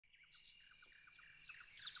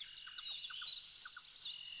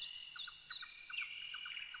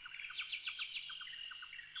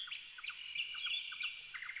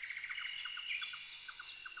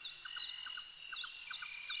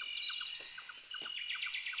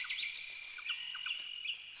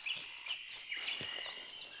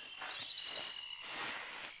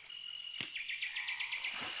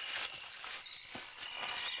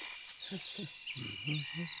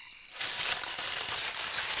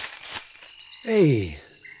Hey,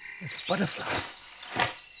 it's a butterfly.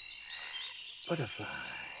 Butterfly.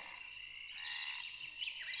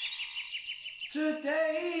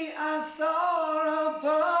 Today I saw a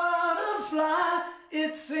butterfly.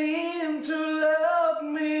 It seemed to look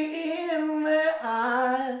me in the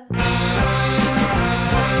eye.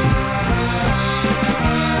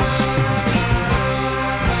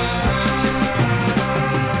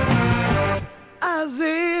 As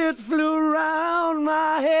it flew round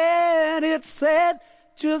my head, it said,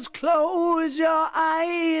 just close your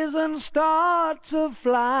eyes and start to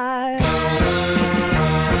fly.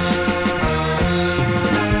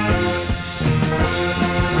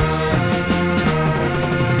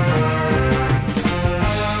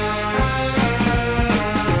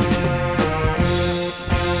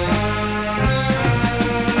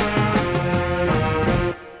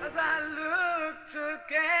 As I looked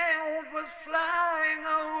again, it was flying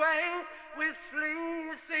away with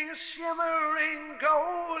fleecing, shimmering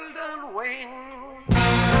golden wings.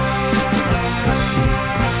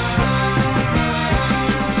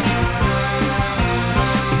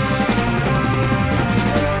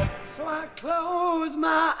 So I closed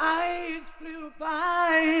my eyes, flew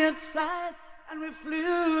by its side, and we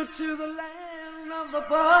flew to the land of the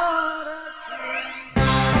Butterking.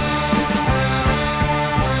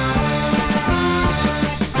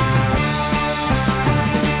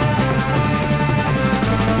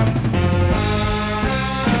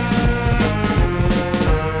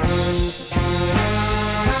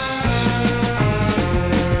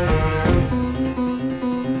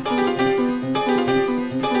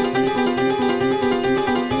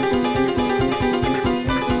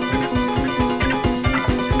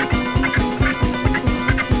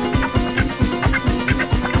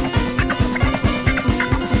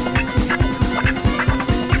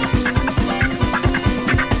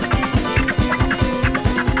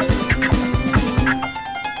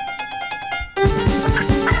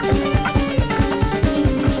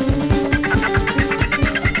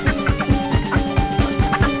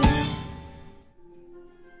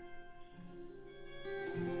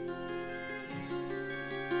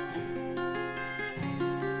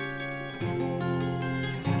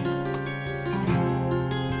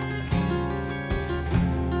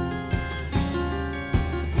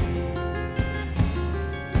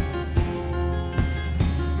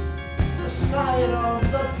 Sight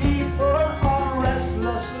of the people are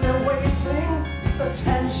restlessly waiting, the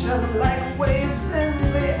tension like waves in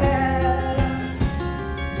the air.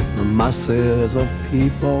 The masses of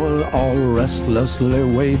people all restlessly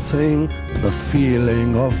waiting, the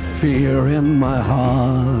feeling of fear in my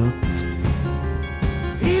heart.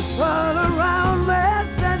 People around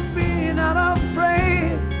me said, be not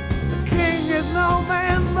afraid, the king is no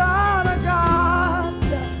man but a god.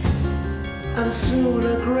 And soon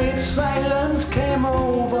a great silence came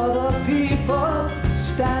over the people.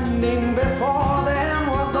 Standing before them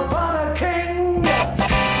was the Butterking.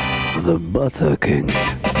 The Butterking.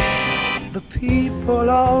 The people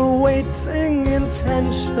are waiting in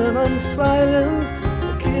tension and silence.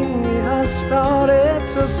 The king has started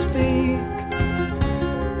to speak.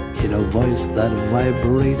 In a voice that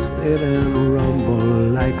vibrated and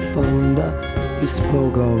rumbled like thunder, he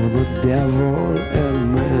spoke of the devil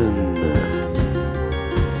and man.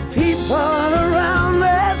 People around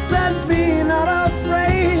me said, be not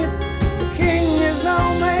afraid, the king is no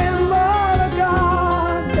man but a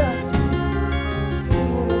god.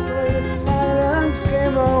 A great silence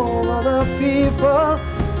came over the people.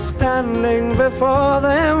 Standing before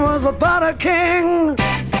them was the Butterking.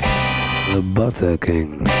 The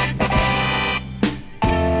Butterking.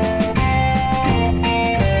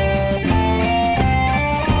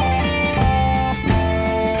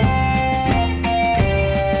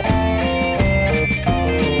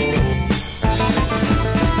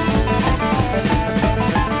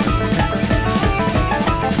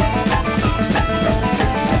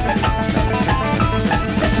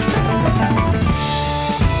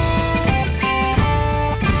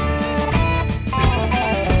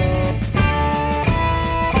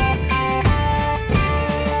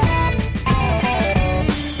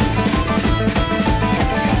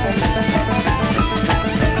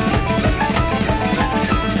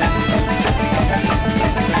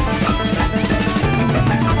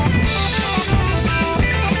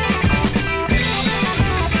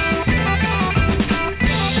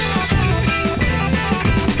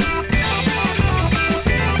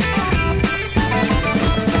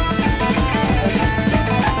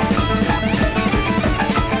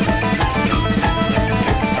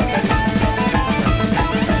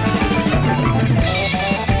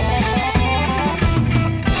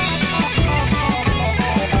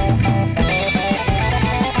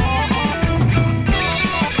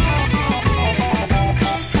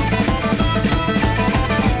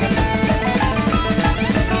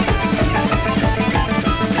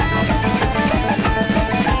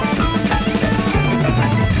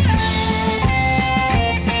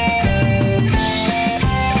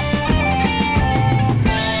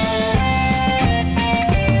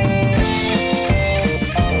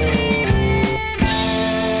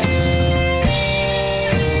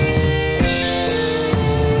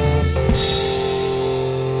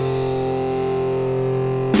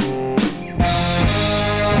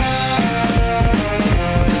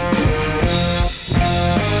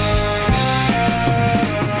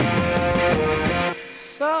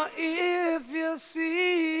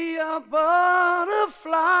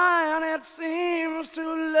 that seems to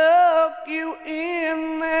look you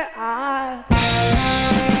in the eye.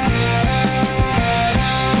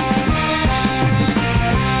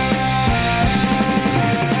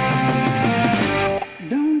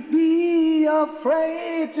 Don't be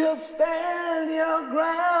afraid to stand your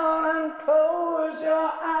ground and close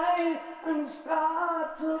your eyes and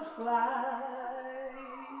start to fly.